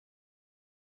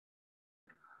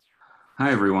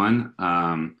Hi, everyone.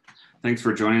 Thanks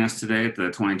for joining us today at the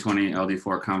 2020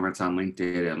 LD4 Conference on Linked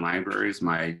Data and Libraries.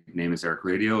 My name is Eric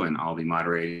Radio, and I'll be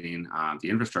moderating the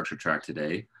infrastructure track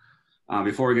today.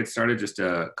 Before we get started, just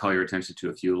to call your attention to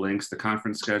a few links. The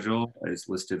conference schedule is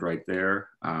listed right there,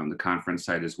 the conference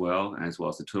site as well as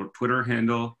the Twitter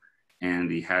handle and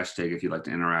the hashtag if you'd like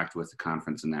to interact with the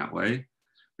conference in that way.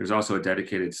 There's also a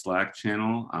dedicated Slack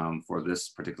channel for this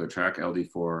particular track,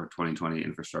 LD4 2020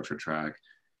 infrastructure track.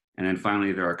 And then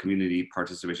finally, there are community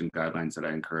participation guidelines that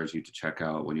I encourage you to check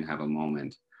out when you have a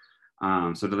moment.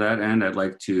 So to that end, I'd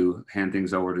like to hand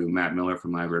things over to Matt Miller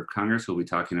from Library of Congress, who will be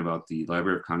talking about the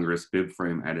Library of Congress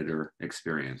BIBFRAME Editor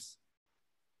experience.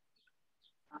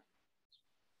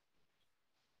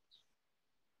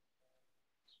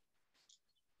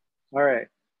 All right,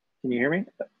 can you hear me?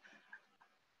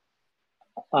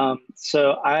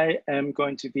 So I am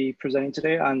going to be presenting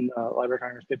today on Library of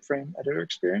Congress BIBFRAME Editor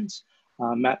experience.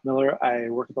 Matt Miller,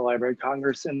 I work at the Library of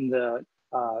Congress in the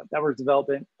Network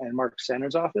Development and Mark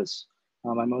Sanders' office.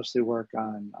 I mostly work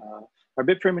on our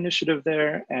BIBFRAME initiative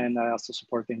there, and I also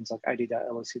support things like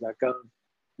id.loc.gov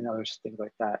and other things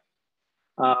like that.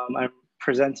 I'm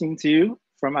presenting to you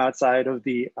from outside of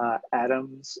the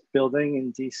Adams building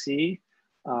in DC,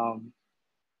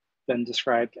 been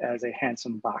described as a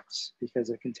handsome box because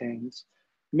it contains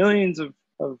millions of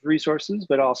resources,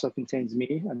 but also contains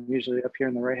me. I'm usually up here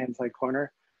in the right-hand side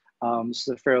corner. This is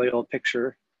a fairly old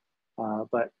picture,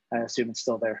 but I assume it's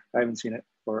still there. I haven't seen it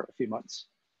for a few months.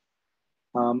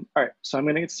 All right, so I'm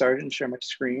gonna get started and share my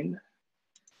screen.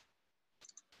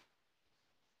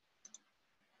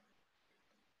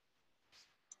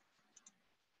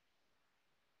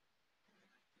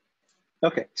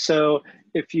 Okay, so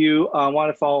if you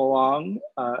want to follow along,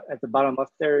 at the bottom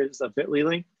left there is a bit.ly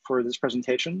link for this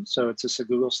presentation. So it's just a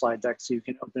Google slide deck, so you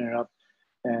can open it up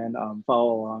and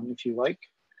follow along if you like.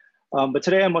 But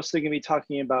today I'm mostly going to be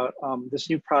talking about this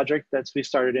new project that's we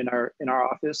started in our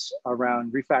office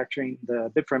around refactoring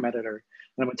the BIBFRAME editor.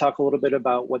 And I'm going to talk a little bit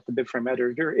about what the BIBFRAME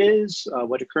editor is,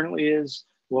 what it currently is,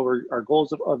 what our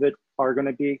goals of it are going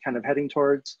to be, kind of heading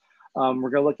towards. We're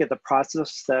going to look at the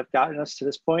process that have gotten us to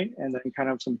this point, and then kind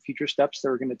of some future steps that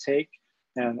we're going to take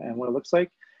and what it looks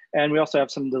like. And we also have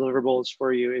some deliverables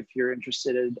for you if you're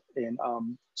interested in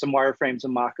some wireframes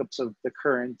and mockups of the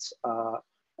current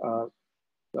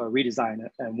redesign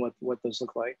and what those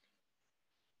look like.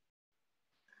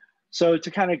 So to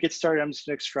kind of get started, I'm just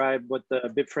going to describe what the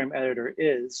BIBFRAME editor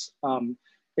is.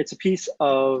 It's a piece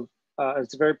of,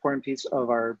 it's a very important piece of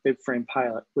our BIBFRAME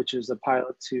pilot, which is a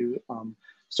pilot to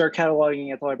start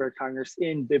cataloging at the Library of Congress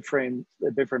in BIBFRAME, the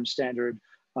BIBFRAME standard,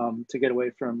 to get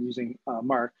away from using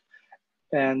MARC.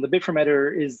 And the BIBFRAME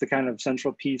editor is the kind of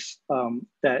central piece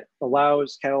that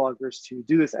allows catalogers to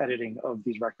do this editing of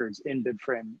these records in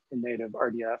BIBFRAME in native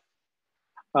RDF.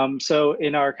 So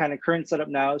in our kind of current setup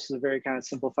now, this is a very kind of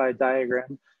simplified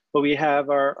diagram, but we have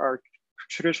our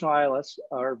traditional ILS,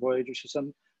 our Voyager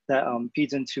system, that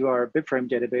feeds into our BIBFRAME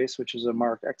database, which is a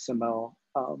MARC XML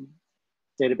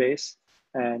database,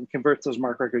 and converts those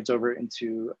MARC records over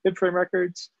into BIBFRAME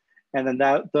records. And then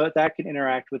that can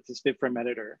interact with this BIBFRAME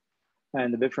editor.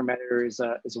 And the BIBFRAME editor is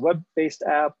a web-based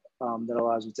app that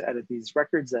allows you to edit these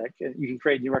records. You can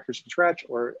create new records from scratch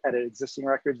or edit existing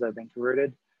records that have been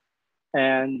converted.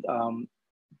 And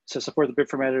to support the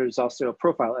BIBFRAME editor is also a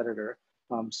profile editor.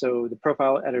 So the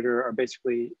profile editor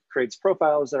basically creates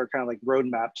profiles that are kind of like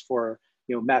roadmaps for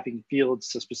mapping fields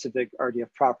to specific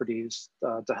RDF properties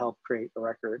to help create a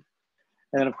record.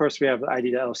 And then of course we have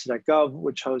id.loc.gov,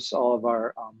 which hosts all of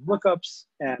our lookups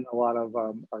and a lot of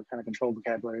our kind of control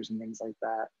vocabularies and things like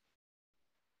that.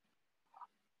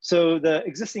 So the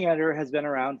existing editor has been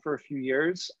around for a few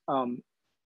years.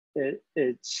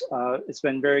 It's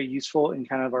been very useful in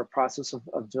kind of our process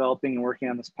of developing and working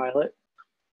on this pilot.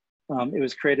 It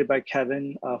was created by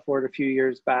Kevin Ford a few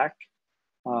years back.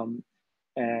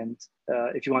 And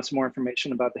if you want some more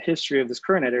information about the history of this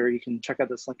current editor, you can check out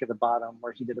this link at the bottom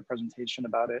where he did a presentation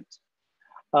about it.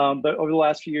 But over the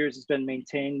last few years, it's been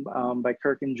maintained by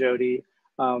Kirk and Jody.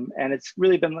 And it's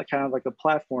really been kind of like a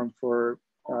platform for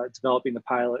developing the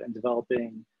pilot and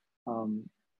developing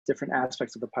different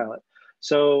aspects of the pilot.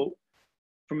 So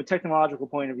from a technological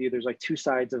point of view, there's like two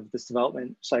sides of this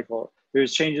development cycle.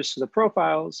 There's changes to the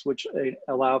profiles, which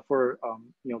allow for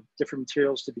different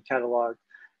materials to be cataloged.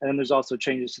 And then there's also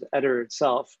changes to the editor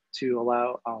itself to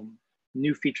allow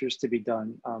new features to be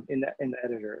done in the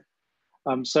editor.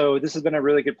 So this has been a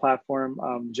really good platform.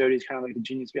 Jody's kind of like the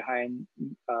genius behind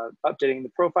updating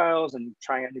the profiles and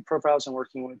trying out new profiles and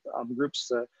working with groups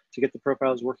to get the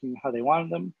profiles working how they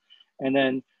wanted them. And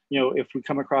then, if we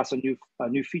come across a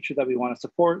new feature that we want to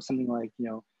support, something like,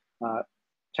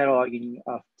 cataloging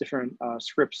different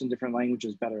scripts in different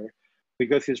languages better. We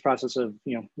go through this process of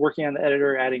working on the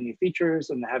editor, adding new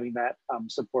features, and having that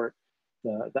support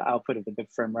the output of the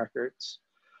BibFrame records.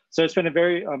 So it's been a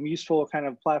very useful kind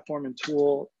of platform and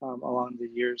tool along the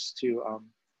years to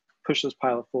push this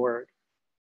pilot forward.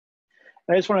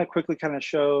 And I just want to quickly kind of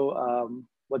show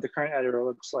what the current editor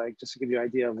looks like, just to give you an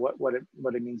idea of what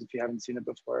it means if you haven't seen it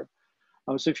before.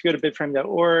 So if you go to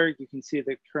bibframe.org, you can see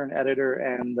the current editor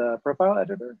and the profile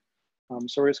editor.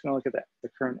 So we're just going to look at the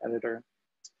current editor.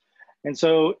 And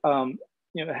so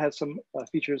it has some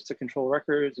features to control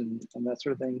records and that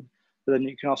sort of thing. But then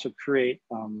you can also create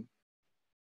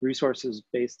resources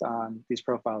based on these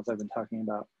profiles I've been talking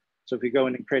about. So if you go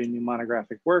in and create a new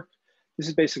monographic work, this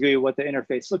is basically what the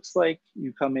interface looks like.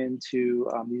 You come into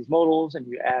these modals and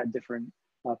you add different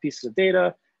pieces of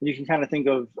data. And you can kind of think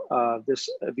of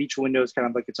each window as kind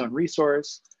of like its own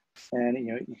resource. And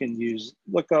you can use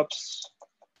lookups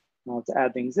to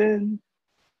add things in.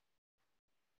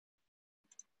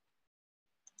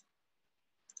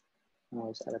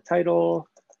 Let's add a title.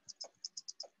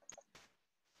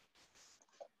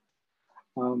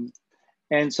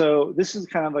 And so this is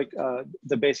kind of like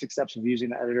the basic steps of using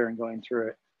the editor and going through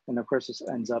it. And of course, this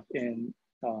ends up in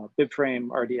BibFrame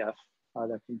RDF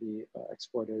that can be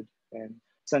exported and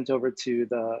sent over to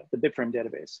the BibFrame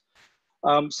database.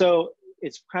 So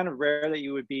it's kind of rare that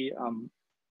you would be,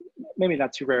 maybe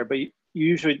not too rare, but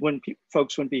usually when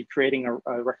folks wouldn't be creating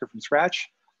a record from scratch,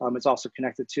 it's also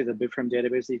connected to the BibFrame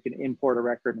database that you can import a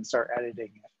record and start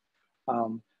editing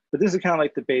it. But this is kind of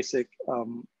like the basic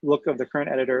look of the current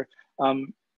editor.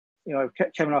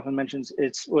 Kevin often mentions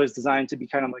it was designed to be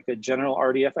kind of like a general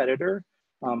RDF editor.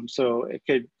 So it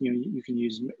could, you can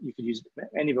use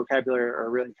any vocabulary or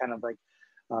really kind of like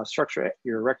structure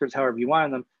your records however you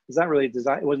want them. It's not really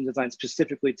designed, it wasn't designed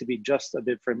specifically to be just a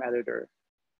BibFrame editor.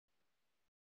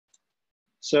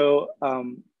 So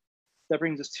that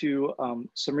brings us to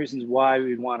some reasons why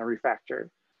we'd want to refactor.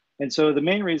 And so the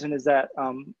main reason is that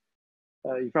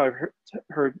you probably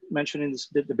heard mentioned in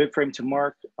the BibFrame to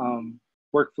MARC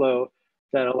workflow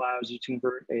that allows you to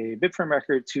convert a BibFrame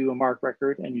record to a MARC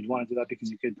record, and you'd want to do that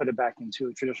because you could put it back into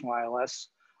a traditional ILS.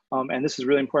 And this is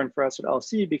really important for us at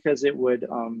LC because it would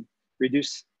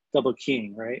reduce double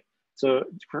keying, right? So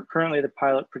currently the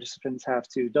pilot participants have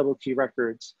to double key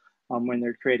records when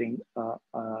they're creating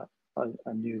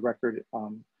a new record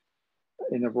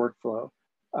in their workflow.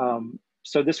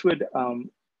 So this would,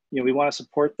 we want to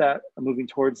support that, moving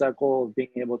towards that goal of being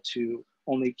able to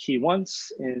only key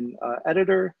once in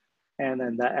editor, and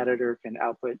then that editor can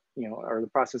output, or the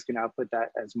process can output that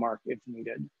as MARC if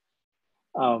needed.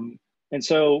 And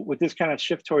so with this kind of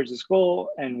shift towards this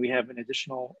goal, and we have an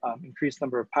additional increased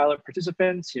number of pilot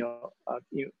participants,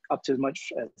 up to as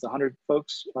much as 100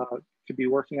 folks could be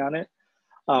working on it.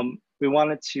 We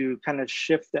wanted to kind of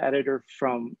shift the editor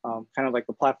from kind of like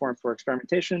a platform for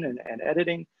experimentation and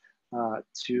editing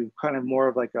to kind of more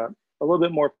of like a little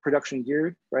bit more production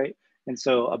geared, right? And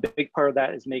so a big part of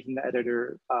that is making the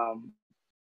editor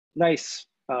nice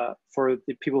for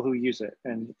the people who use it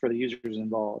and for the users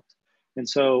involved. And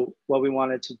so what we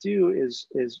wanted to do is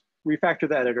refactor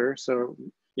the editor. So,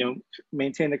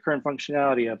 maintain the current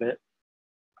functionality of it,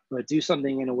 but do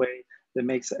something in a way that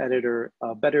makes the editor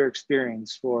a better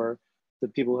experience for the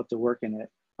people who have to work in it,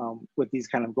 with these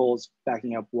kind of goals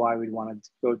backing up why we'd want to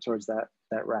go towards that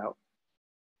route.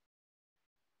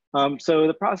 So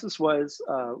the process was,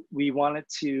 we wanted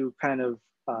to kind of,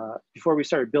 before we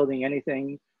started building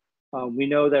anything, we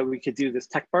know that we could do this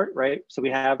tech part, right? So we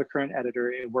have the current editor,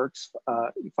 it works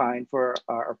fine for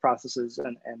our processes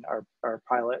and our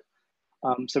pilot.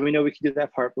 So we know we can do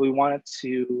that part, but we wanted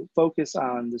to focus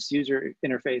on this user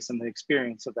interface and the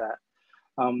experience of that.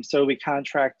 So we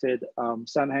contracted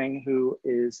Samhang, who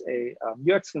is a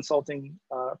UX consulting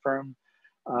firm,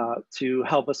 to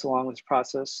help us along this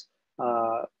process.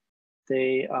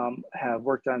 They have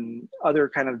worked on other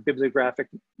kind of bibliographic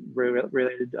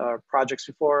related projects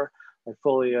before, like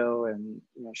Folio and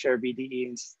Share BDE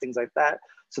and things like that.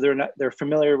 So they're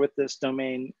familiar with this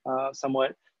domain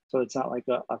somewhat. So it's not like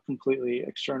a completely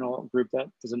external group that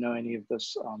doesn't know any of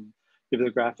this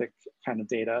bibliographic kind of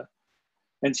data.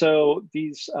 And so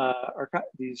these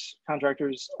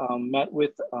contractors met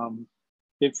with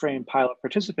BibFrame pilot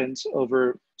participants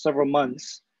over several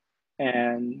months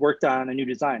and worked on a new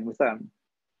design with them.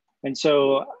 And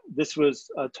so this was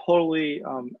a totally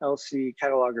LC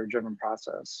cataloger driven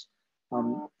process.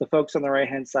 The folks on the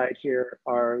right-hand side here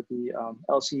are the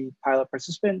LC pilot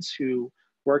participants who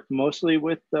worked mostly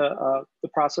with the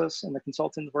process and the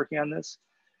consultants working on this.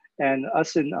 And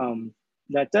us in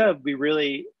NetDev, we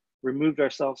really removed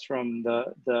ourselves from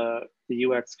the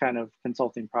UX kind of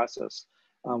consulting process.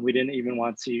 We didn't even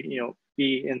want to,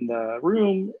 be in the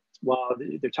room while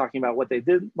they're talking about what they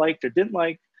liked or didn't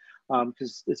like,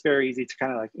 because it's very easy to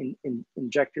kind of like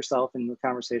inject yourself in the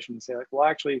conversation and say like, well,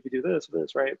 actually, if you do this,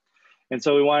 right? And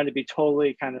so we wanted to be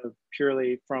totally kind of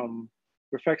purely from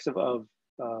perspective of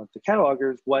the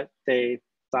catalogers, what they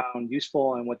found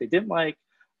useful and what they didn't like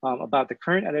about the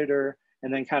current editor,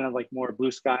 and then kind of like more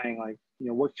blue skying, like,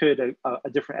 what could a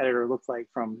different editor look like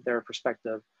from their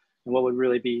perspective, and what would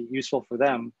really be useful for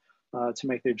them to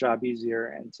make their job easier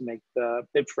and to make the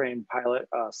BibFrame pilot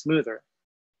smoother.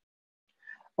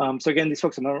 So again, these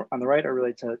folks on the right are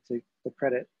really to the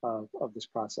credit of this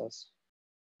process.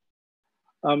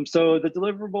 So the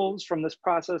deliverables from this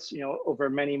process, over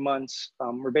many months,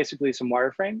 were basically some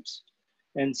wireframes.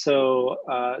 And so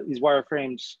these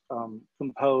wireframes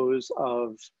compose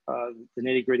of the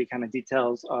nitty gritty kind of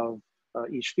details of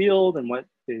each field and what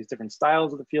these different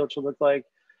styles of the field should look like.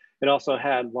 It also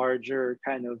had larger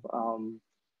kind of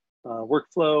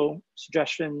workflow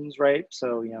suggestions, right?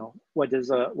 So, what does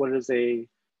a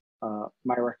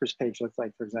my records page look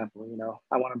like, for example?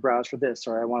 I want to browse for this,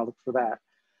 or I want to look for that.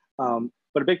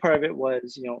 But a big part of it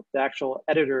was, the actual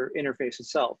editor interface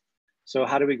itself. So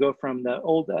how do we go from the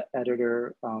old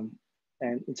editor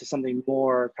and into something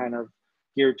more kind of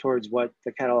geared towards what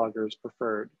the catalogers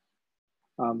preferred?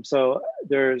 So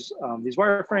there's these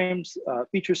wireframes,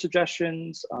 feature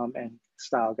suggestions, and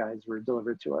style guides were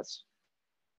delivered to us.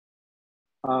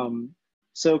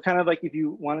 So kind of like if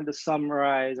you wanted to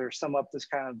summarize or sum up this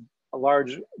kind of a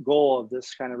large goal of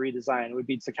this kind of redesign, would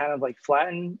be to kind of like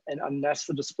flatten and unnest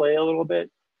the display a little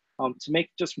bit to make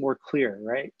it just more clear,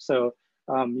 right? So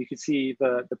you can see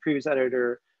the previous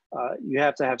editor, you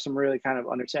have to have some really kind of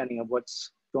understanding of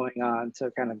what's going on to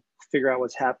kind of figure out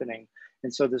what's happening.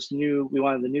 And so we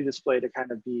wanted the new display to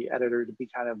kind of be editor to be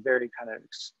kind of very kind of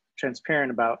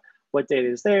transparent about what data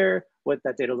is there, what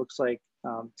that data looks like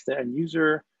to the end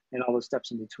user, and all those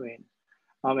steps in between.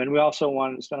 And we also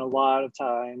wanted to spend a lot of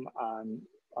time on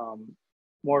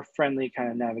more friendly kind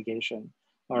of navigation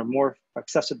or more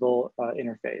accessible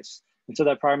interface. And so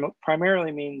that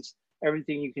primarily means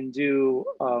everything you can do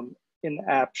in the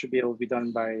app should be able to be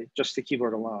done by just the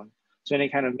keyboard alone. So any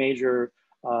kind of major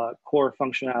core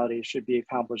functionality should be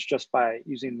accomplished just by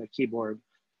using the keyboard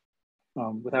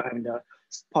without having to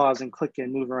pause and click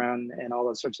and move around and all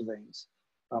those sorts of things.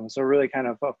 So really kind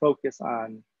of focus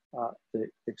on the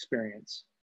experience.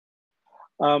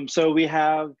 So we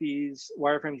have these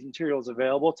wireframes materials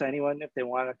available to anyone if they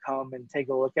want to come and take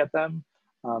a look at them.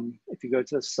 If you go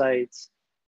to the site,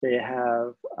 they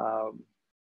have,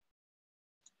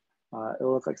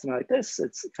 it'll look like something like this.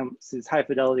 It's these high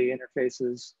fidelity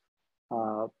interfaces,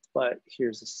 but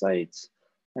here's the site.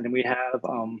 And then we have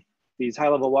these high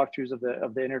level walkthroughs of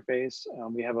the interface.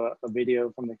 We have a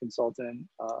video from the consultant,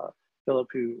 Philip,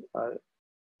 who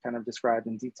kind of described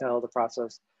in detail the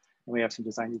process. And we have some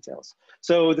design details.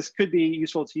 So this could be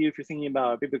useful to you if you're thinking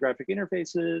about bibliographic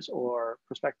interfaces or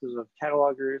perspectives of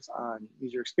catalogers on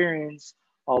user experience,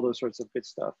 all those sorts of good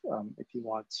stuff if you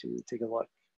want to take a look.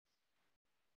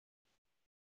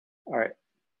 All right.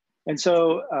 And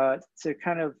so to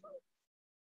kind of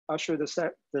usher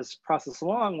this process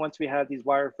along, once we had these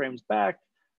wireframes back,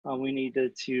 we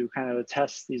needed to kind of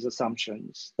test these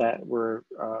assumptions that were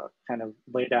kind of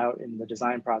laid out in the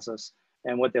design process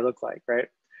and what they look like, right?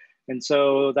 And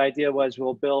so the idea was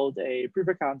we'll build a proof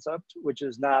of concept, which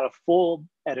is not a full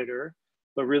editor,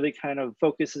 but really kind of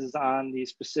focuses on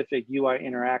these specific UI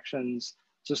interactions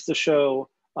just to show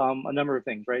a number of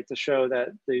things, right? To show that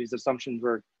these assumptions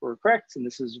were correct and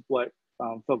this is what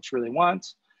folks really want.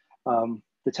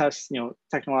 The test,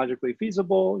 technologically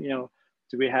feasible,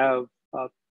 do we have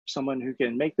someone who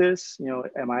can make this?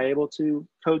 Am I able to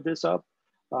code this up?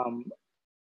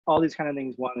 All these kind of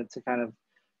things wanted to kind of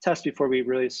test before we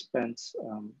really spent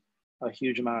a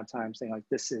huge amount of time saying like,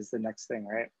 this is the next thing,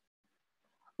 right?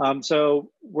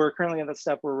 So we're currently at the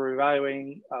step where we're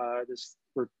evaluating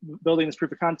we're building this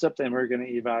proof of concept and we're gonna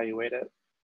evaluate it.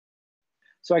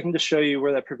 So I can just show you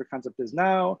where that proof of concept is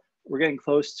now. We're getting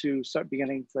close to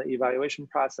beginning the evaluation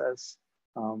process.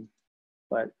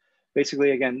 But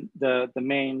basically, again, the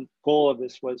main goal of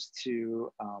this was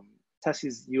to test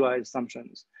these UI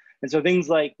assumptions. And so things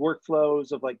like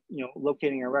workflows of like,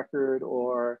 locating a record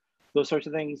or those sorts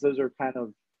of things, those are kind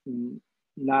of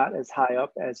not as high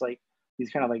up as like these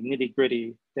kind of like nitty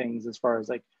gritty things as far as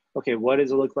like, okay, what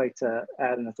does it look like to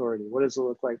add an authority? What does it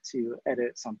look like to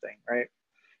edit something, right?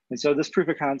 And so this proof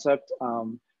of concept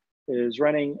is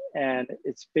running and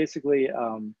it's basically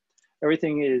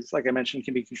everything is, like I mentioned,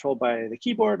 can be controlled by the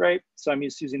keyboard, right? So I'm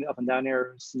used to using the up and down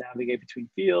arrows to navigate between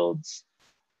fields.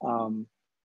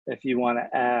 If you want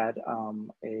to add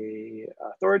a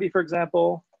authority, for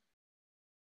example,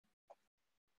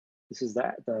 this is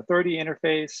the authority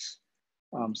interface.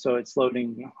 So it's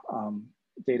loading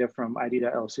data from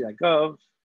id.llc.gov.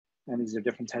 And these are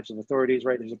different types of authorities,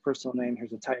 right? There's a personal name,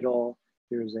 here's a title,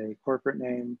 here's a corporate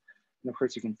name. And of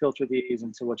course, you can filter these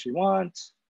into what you want.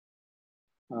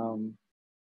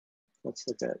 Let's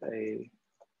look at a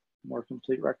more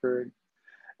complete record.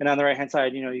 And on the right-hand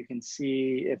side, you can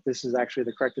see if this is actually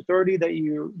the correct authority that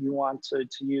you want to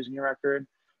use in your record,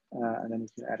 and then you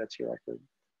can add it to your record.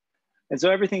 And so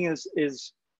everything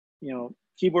is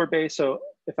keyboard-based. So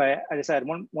if I just add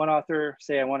one author,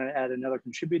 say I want to add another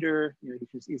contributor, you can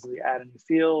just easily add a new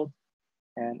field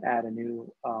and add a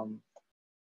new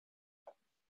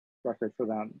record for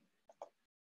them.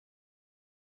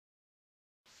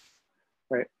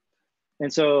 Right.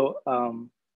 And so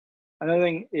another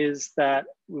thing is that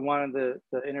we wanted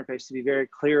the interface to be very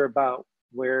clear about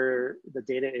where the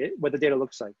data is, what the data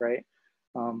looks like, right?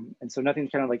 And so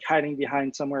nothing's kind of like hiding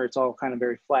behind somewhere. It's all kind of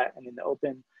very flat and in the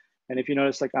open. And if you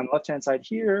notice, like on the left-hand side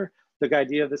here, the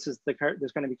idea of this is there's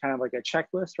going to be kind of like a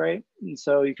checklist, right? And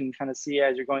so you can kind of see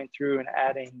as you're going through and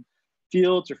adding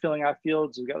fields or filling out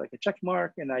fields, you've got like a check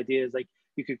mark. And the idea is like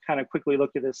you could kind of quickly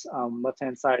look at this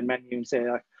left-hand side menu and say,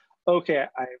 like, okay,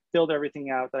 I filled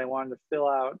everything out that I wanted to fill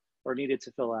out or needed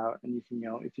to fill out. And you can,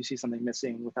 if you see something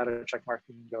missing without a check mark,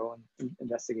 you can go and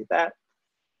investigate that.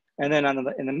 And then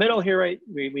in the middle here, right,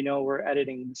 we know we're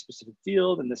editing a specific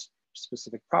field and this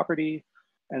specific property.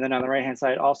 And then on the right-hand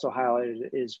side, also highlighted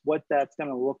is what that's going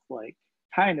to look like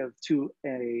kind of to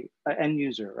an end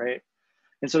user, right?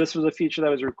 And so this was a feature that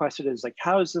was requested is like,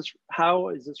 how is this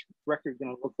record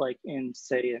going to look like in,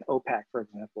 say, an OPAC, for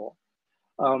example?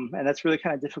 And that's really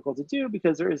kind of difficult to do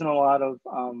because there isn't a lot of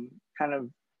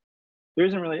there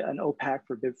isn't really an OPAC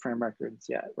for BibFrame records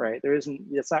yet, right?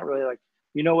 It's not really like,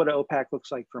 what an OPAC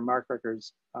looks like for MARC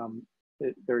records.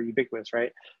 They're ubiquitous,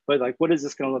 right? But like, what is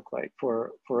this going to look like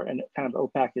for a kind of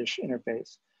opaque-ish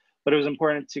interface? But it was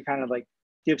important to kind of like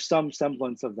give some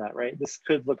semblance of that, right? This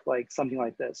could look like something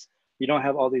like this. You don't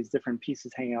have all these different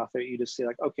pieces hanging off there. You just say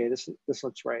like, okay, this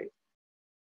looks right.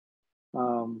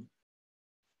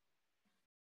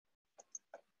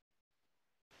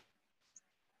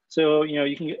 So,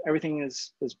 you can get, everything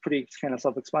is pretty kind of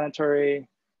self-explanatory.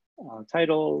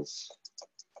 Titles,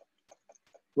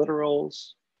 literals,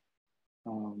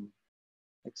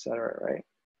 etc. Right?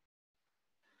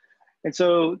 And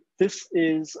so this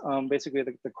is basically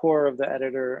the core of the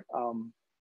editor,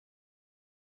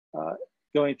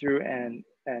 going through and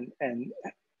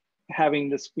having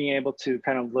this being able to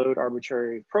kind of load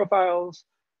arbitrary profiles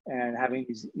and having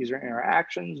these user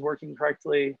interactions working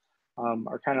correctly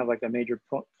are kind of like a major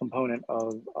component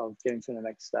of getting to the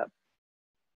next step.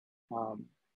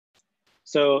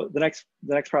 So the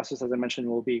next process, as I mentioned,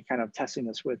 will be kind of testing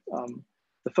this with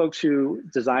the folks who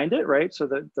designed it, right? So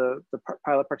the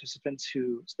pilot participants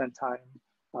who spent time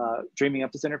dreaming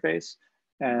up this interface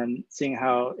and seeing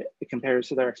how it compares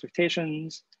to their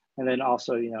expectations, and then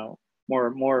also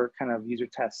more kind of user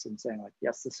tests and saying like,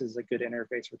 yes, this is a good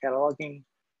interface for cataloging,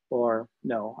 or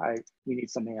no, we need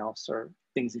something else, or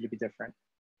things need to be different.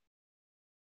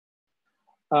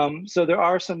 So there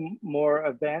are some more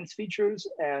advanced features,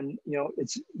 and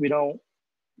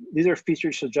these are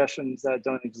feature suggestions that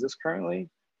don't exist currently.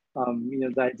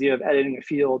 The idea of editing a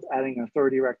field, adding an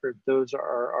authority record, those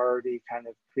are already kind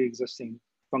of pre-existing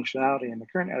functionality in the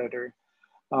current editor.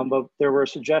 But there were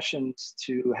suggestions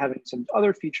to having some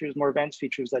other features, more advanced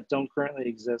features that don't currently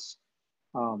exist,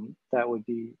 that would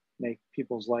make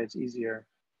people's lives easier.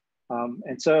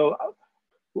 And so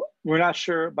we're not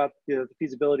sure about the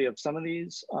feasibility of some of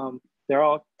these. They're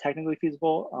all technically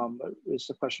feasible, but it's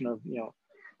a question of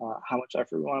how much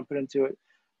effort we want to put into it.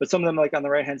 But some of them, like on the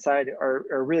right-hand side,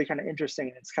 are really kind of interesting.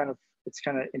 And it's kind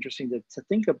of interesting to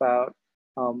think about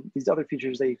these other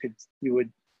features that you would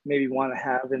maybe want to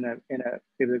have in a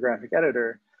bibliographic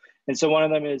editor. And so one of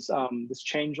them is this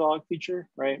changelog feature,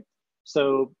 right?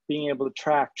 So being able to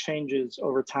track changes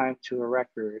over time to a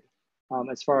record,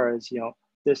 as far as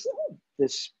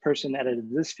this person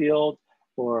edited this field,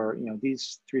 or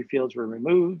these 3 fields were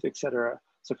removed, etc.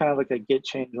 So kind of like a git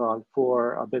changelog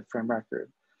for a BibFrame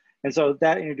record. And so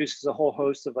that introduces a whole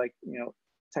host of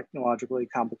technologically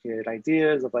complicated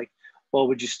ideas of like, well,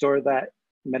 would you store that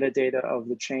metadata of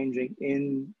the changing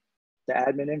in the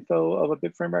admin info of a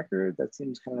BibFrame record? That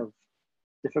seems kind of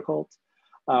difficult.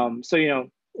 So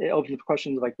it opens up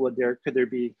questions like, could there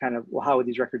be kind of, well, how would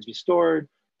these records be stored?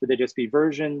 Would they just be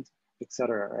versioned,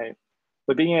 etc. Right?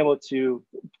 but being able to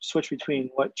switch between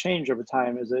what changed over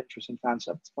time is an interesting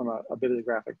concept from a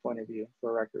bibliographic point of view for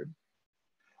a record.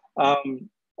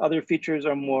 Other features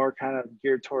are more kind of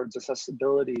geared towards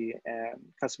accessibility and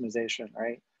customization,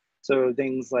 right? So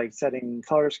things like setting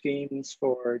color schemes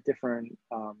for different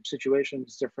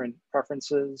situations, different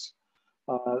preferences,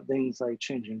 things like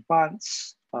changing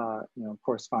fonts, of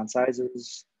course, font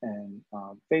sizes and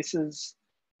faces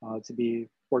to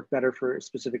work better for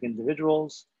specific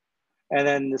individuals. And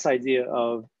then this idea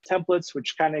of templates,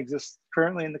 which kind of exists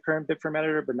currently in the current BibFrame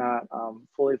editor, but not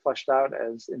fully fleshed out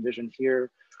as envisioned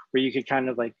here, where you could kind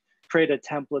of like create a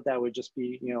template that would just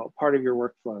be, part of your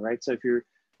workflow, right? So if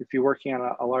you're working on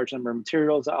a large number of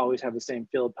materials that always have the same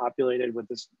field populated with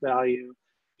this value,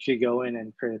 you could go in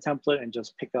and create a template and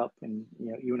just pick up, and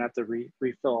you wouldn't have to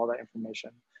refill all that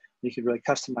information. You could really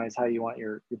customize how you want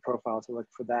your profile to look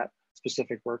for that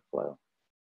specific workflow.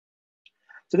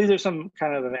 So these are some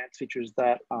kind of advanced features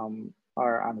that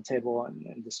are on the table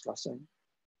and discussing.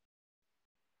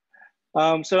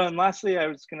 And lastly, I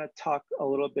was going to talk a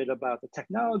little bit about the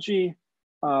technology.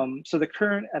 So the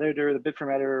current editor, the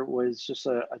BibFrame editor, was just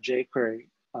a jQuery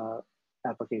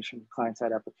application,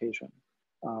 client-side application.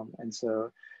 And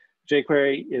so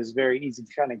jQuery is very easy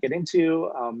to kind of get into.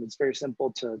 It's very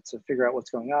simple to figure out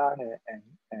what's going on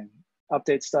and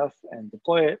update stuff and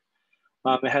deploy it.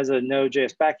 It has a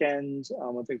Node.js backend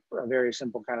with a very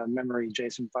simple kind of memory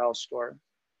JSON file store.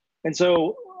 And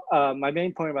so my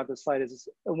main point about this slide is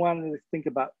I wanted to think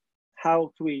about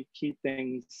how can we keep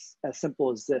things as simple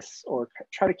as this, or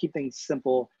try to keep things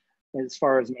simple as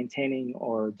far as maintaining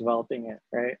or developing it,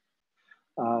 right?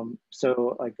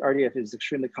 So like RDF is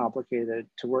extremely complicated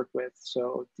to work with.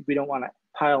 So we don't want to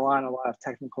pile on a lot of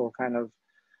technical kind of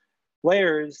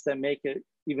layers that make it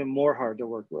even more hard to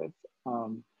work with.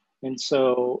 And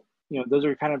so, those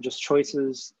are kind of just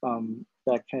choices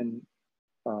that can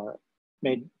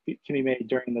be made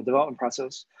during the development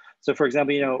process. So for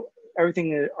example,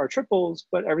 everything are triples,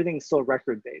 but everything is still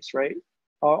record-based, right?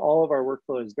 All of our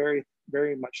workflow is very,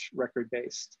 very much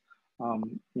record-based.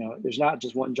 There's not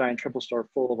just one giant triple store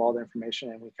full of all the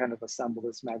information and we kind of assemble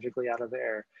this magically out of the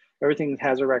air. Everything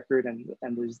has a record, and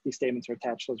these statements are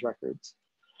attached to those records.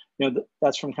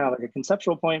 That's from kind of like a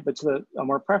conceptual point, but to a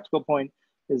more practical point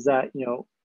is that,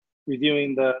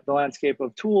 reviewing the landscape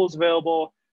of tools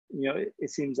available, it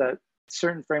seems that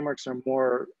certain frameworks are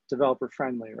more developer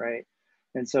friendly, right?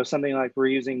 And so something like for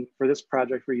this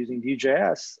project, we're using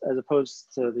Vue.js as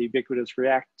opposed to the ubiquitous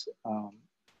React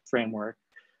framework,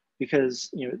 because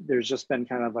there's just been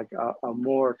kind of like a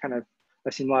more kind of,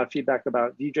 I've seen a lot of feedback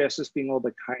about Vue.js just being a little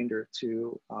bit kinder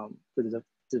to the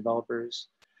developers,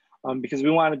 because we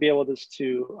want to be able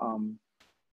to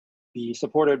be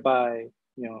supported by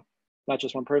not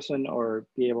just one person, or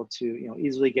be able to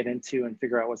easily get into and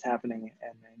figure out what's happening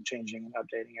and changing and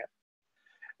updating it.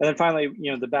 And then finally,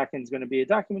 the backend is going to be a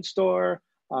document store,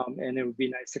 and it would be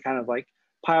nice to kind of like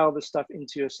pile this stuff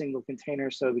into a single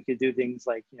container, so we could do things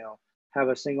like have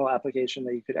a single application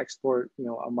that you could export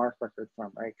a mark record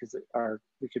from, right? Because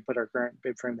we could put our current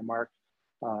BibFrame to mark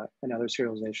and other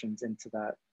serializations into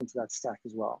that stack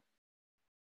as well.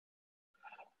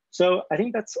 So I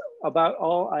think that's about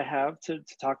all I have to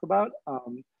talk about.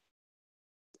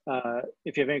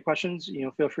 If you have any questions,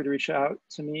 feel free to reach out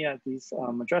to me at these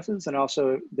addresses, and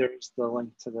also there's the link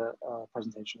to the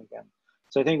presentation again.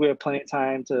 So I think we have plenty of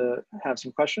time to have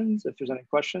some questions. If there's any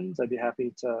questions, I'd be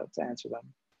happy to answer them.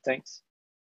 Thanks.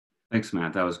 Thanks,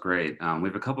 Matt. That was great. We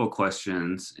have a couple of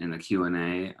questions in the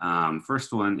Q&A.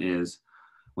 First one is,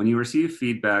 when you receive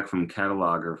feedback from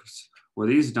catalogers, were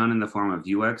these done in the form of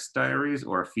UX diaries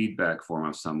or a feedback form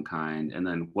of some kind? And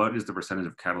then what is the percentage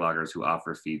of catalogers who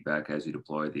offer feedback as you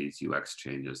deploy these UX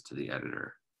changes to the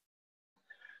editor?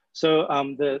 So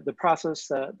the process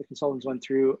that the consultants went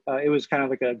through, it was kind of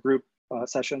like a group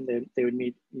session. They would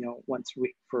meet once a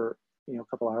week for a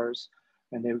couple hours,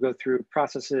 and they would go through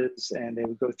processes, and they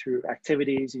would go through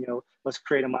activities. Let's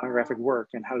create a monographic work,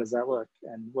 and how does that look,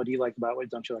 and what do you like about it, what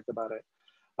don't you like about it?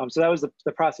 So that was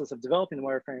the process of developing the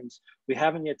wireframes. We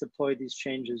haven't yet deployed these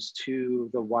changes to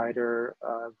the wider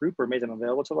group or made them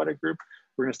available to the wider group.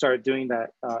 We're going to start doing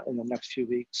that in the next few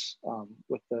weeks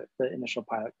with the initial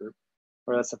pilot group,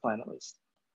 or that's the plan at least.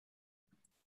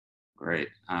 Great.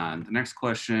 The next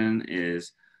question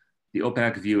is, the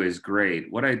OPAC view is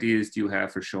great. What ideas do you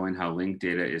have for showing how linked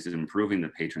data is improving the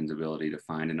patron's ability to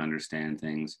find and understand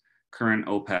things? Current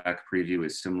OPAC preview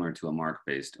is similar to a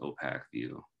mark-based OPAC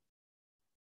view.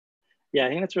 Yeah, I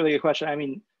think that's a really good question. I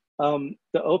mean, the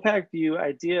OPAC view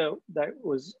idea that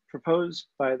was proposed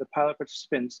by the pilot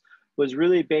participants was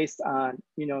really based on,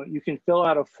 you can fill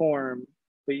out a form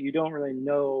but you don't really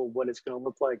know what it's going to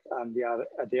look like on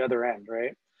at the other end,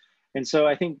 right? And so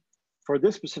I think for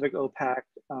this specific OPAC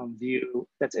view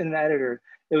that's in the editor,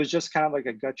 it was just kind of like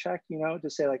a gut check, you know, to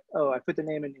say like, oh, I put the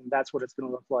name in and that's what it's going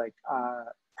to look like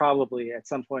probably at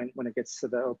some point when it gets to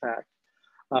the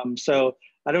OPAC. So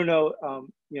I don't know,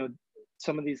 you know,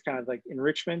 some of these kind of like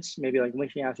enrichments, maybe like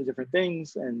linking out to different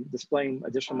things and displaying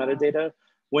additional metadata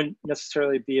wouldn't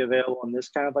necessarily be available in this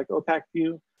kind of like OPAC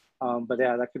view. But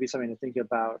yeah, that could be something to think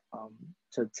about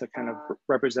to kind of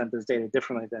represent this data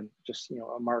differently than just, you know,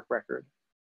 a MARC record.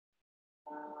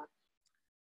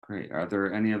 Great. Are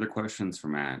there any other questions for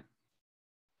Matt?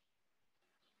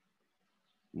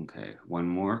 Okay,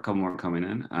 a couple more coming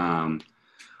in.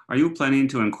 Are you planning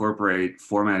to incorporate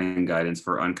formatting guidance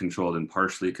for uncontrolled and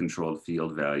partially controlled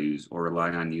field values, or rely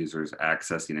on users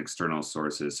accessing external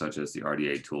sources such as the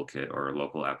RDA toolkit or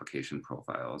local application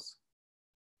profiles?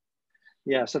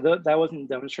 Yeah, so that wasn't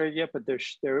demonstrated yet, but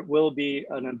there will be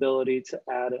an ability to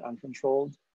add an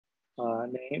uncontrolled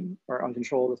name or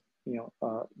uncontrolled, you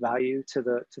know, value to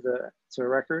the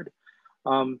record.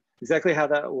 Exactly how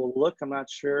that will look, I'm not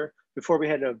sure. Before we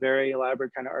had a very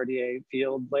elaborate kind of RDA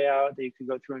field layout that you could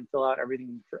go through and fill out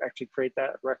everything to actually create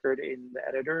that record in the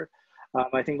editor.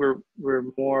 I think we're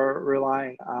more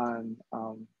relying on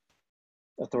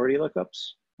authority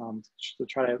lookups to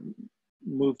try to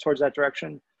move towards that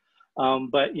direction.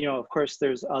 But, you know, of course,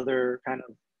 there's other kind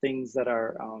of things that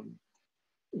are,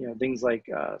 you know, things like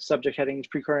subject headings,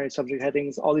 pre-coordinated subject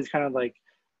headings, all these kind of like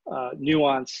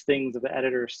nuanced things that the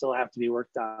editor still have to be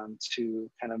worked on to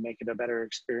kind of make it a better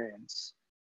experience.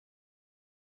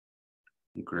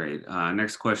 Great.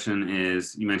 Next question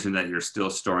is, you mentioned that you're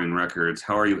still storing records.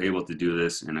 How are you able to do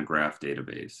this in a graph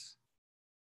database?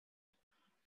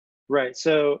 Right.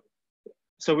 So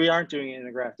we aren't doing it in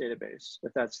a graph database,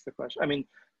 if that's the question. I mean,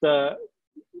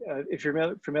 if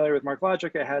you're familiar with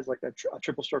MarkLogic, it has like a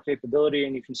triple store capability,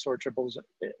 and you can store triples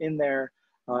in there,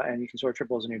 and you can store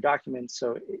triples in your documents.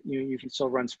 So you can still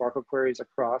run Sparkle queries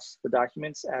across the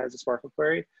documents as a Sparkle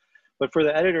query. But for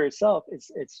the editor itself,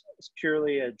 it's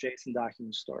purely a JSON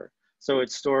document store. So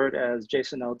it's stored as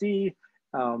JSON LD,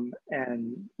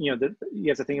 and you know, you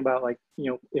have to think about, like,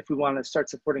 you know, if we want to start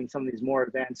supporting some of these more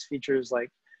advanced features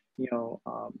like, you know,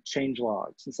 change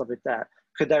logs and stuff like that,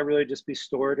 could that really just be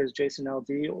stored as JSON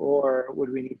LD, or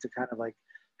would we need to kind of like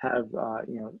have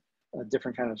you know, a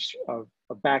different kind of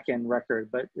a backend record,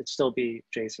 but it still be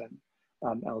JSON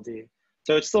LD?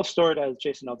 So it's still stored as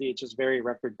JSON LD. It's just very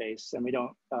record based, and we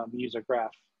don't use a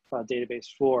graph database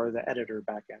for the editor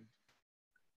backend.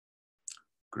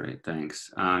 Great,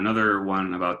 thanks. Another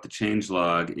one about the change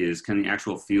log is, can the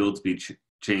actual fields be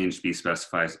changed be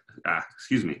specified?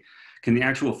 Excuse me. Can the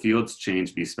actual fields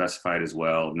change be specified as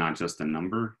well, not just the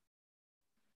number?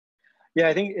 Yeah,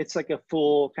 I think it's like a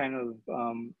full kind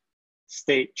of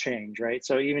state change, right?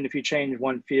 So even if you change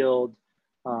one field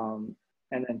and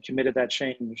then committed that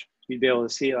change, you'd be able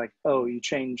to see like, oh, you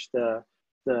changed the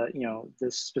you know,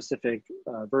 this specific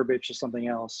verbiage to something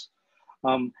else.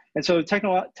 And so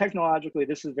technologically,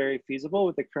 this is very feasible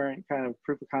with the current kind of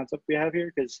proof of concept we have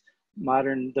here, because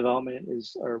modern development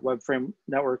is, or web frame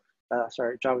network,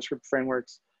 JavaScript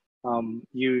frameworks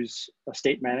use a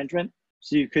state management.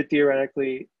 So you could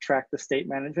theoretically track the state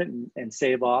management and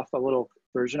save off a little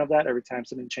version of that every time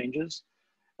something changes.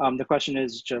 The question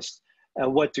is just,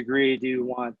 at what degree do you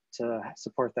want to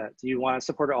support that? Do you want to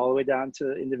support it all the way down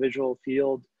to individual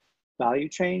field value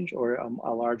change, or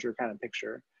a larger kind of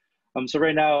picture? So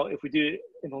right now, if we do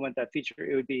implement that feature,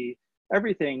 it would be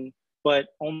everything, but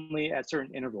only at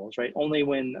certain intervals, right? Only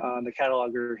when the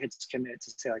cataloger hits commit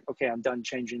to say like, okay, I'm done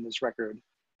changing this record,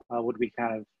 would we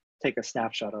kind of take a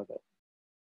snapshot of it.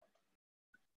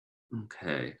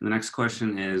 Okay, the next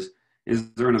question is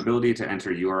there an ability to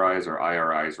enter URIs or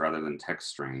IRIs rather than text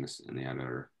strings in the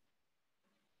editor?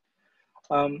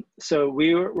 So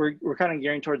we're kind of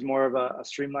gearing towards more of a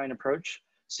streamlined approach.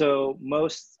 So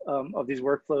most of these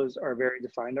workflows are very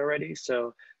defined already.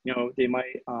 So, you know, they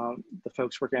might, the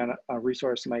folks working on a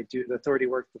resource might do the authority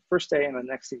work the first day, and the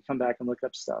next day come back and look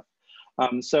up stuff.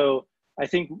 So I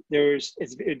think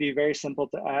it'd be very simple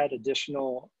to add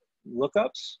additional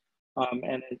lookups,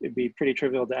 and it'd be pretty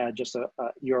trivial to add just a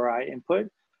URI input.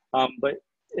 But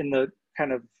in the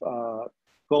kind of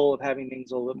goal of having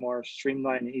things a little bit more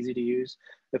streamlined and easy to use,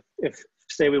 if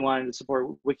say we wanted to support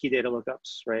Wikidata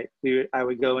lookups, right? I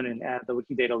would go in and add the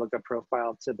Wikidata lookup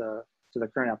profile to the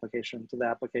current application, to the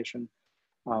application.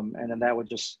 And then that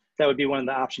would be one of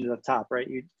the options at the top, right?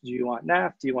 Do you want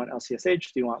NAF? Do you want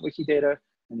LCSH? Do you want Wikidata?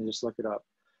 And you just look it up.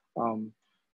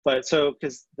 But so,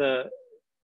 because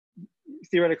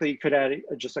theoretically you could add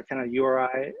just a kind of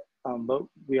URI but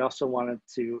we also wanted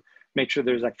to make sure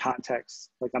there's a context,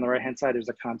 like on the right-hand side, there's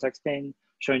a context pane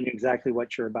showing you exactly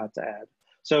what you're about to add.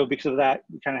 So because of that,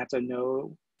 you kind of have to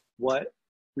know what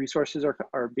resources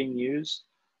are being used,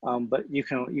 but you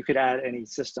could add any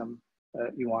system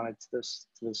you wanted to this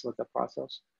lookup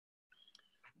process.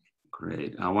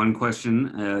 Great. One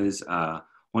question is,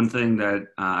 one thing that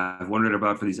I've wondered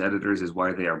about for these editors is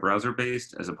why they are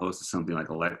browser-based as opposed to something like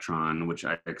Electron, which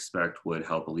I expect would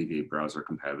help alleviate browser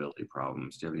compatibility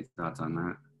problems. Do you have any thoughts on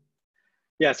that?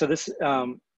 Yeah, so this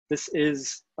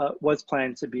was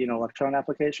planned to be an Electron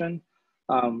application.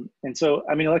 And so,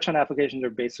 I mean, Electron applications are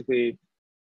basically,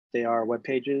 they are web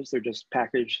pages. They're just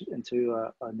packaged into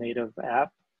a native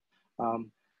app.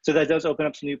 So that does open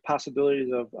up some new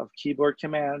possibilities of keyboard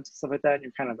commands, stuff like that. And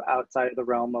you're kind of outside of the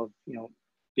realm of,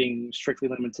 being strictly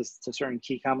limited to certain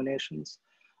key combinations.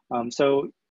 So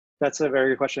that's a very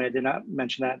good question. I did not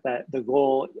mention that the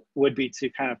goal would be to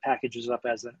kind of package this up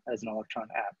as an Electron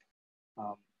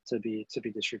app to be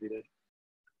distributed.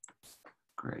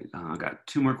 Great. I got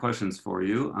two more questions for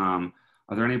you. Are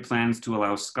there any plans to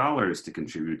allow scholars to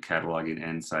contribute cataloging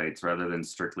insights rather than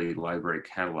strictly library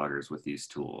catalogers with these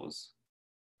tools?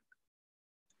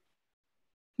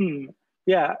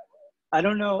 Yeah, I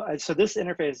don't know. So this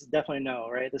interface, definitely no,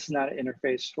 right? This is not an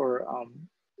interface for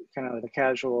kind of the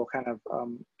casual kind of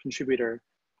contributor.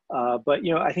 But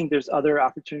I think there's other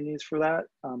opportunities for that,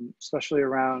 especially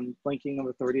around linking of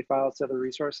authority files to other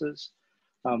resources.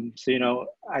 So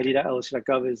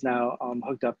id.lsu.gov is now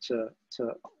hooked up to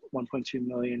 1.2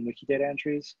 million Wikidata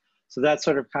entries. So that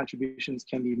sort of contributions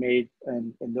can be made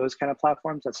in those kind of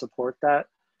platforms that support that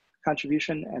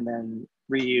contribution and then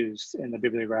reused in the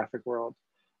bibliographic world.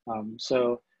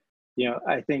 So,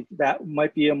 I think that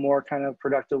might be a more kind of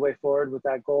productive way forward with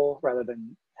that goal rather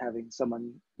than having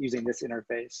someone using this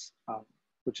interface,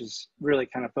 which is really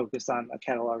kind of focused on a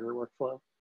cataloger workflow.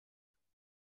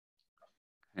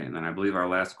 And then I believe our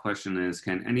last question is,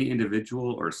 can any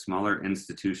individual or smaller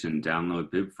institution download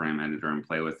BibFrame Editor and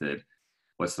play with it?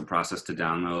 What's the process to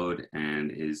download?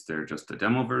 And is there just a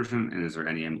demo version? And is there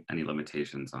any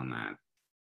limitations on that?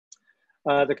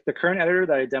 The current editor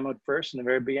that I demoed first in the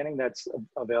very beginning, that's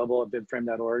available at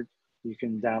bibframe.org. You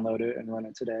can download it and run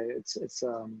it today. It's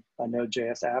a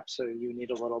Node.js app, so you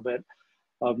need a little bit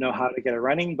of know-how to get it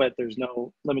running, but there's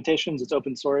no limitations. It's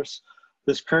open source.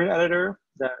 This current editor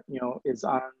that is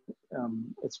on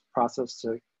its process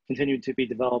to continue to be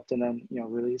developed and then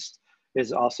released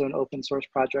is also an open source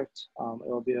project. It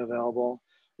will be available.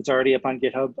 It's already up on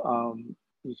GitHub.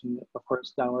 You can of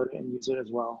course download it and use it as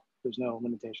well. There's no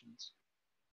limitations.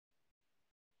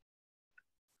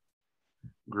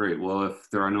 Great. Well, if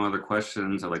there are no other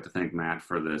questions, I'd like to thank Matt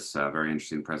for this very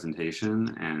interesting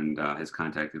presentation, and his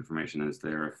contact information is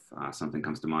there if something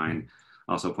comes to mind.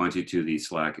 I'll also point you to the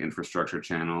Slack infrastructure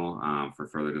channel for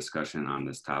further discussion on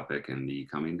this topic in the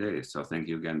coming days. So thank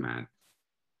you again, Matt.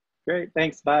 Great.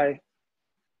 Thanks. Bye.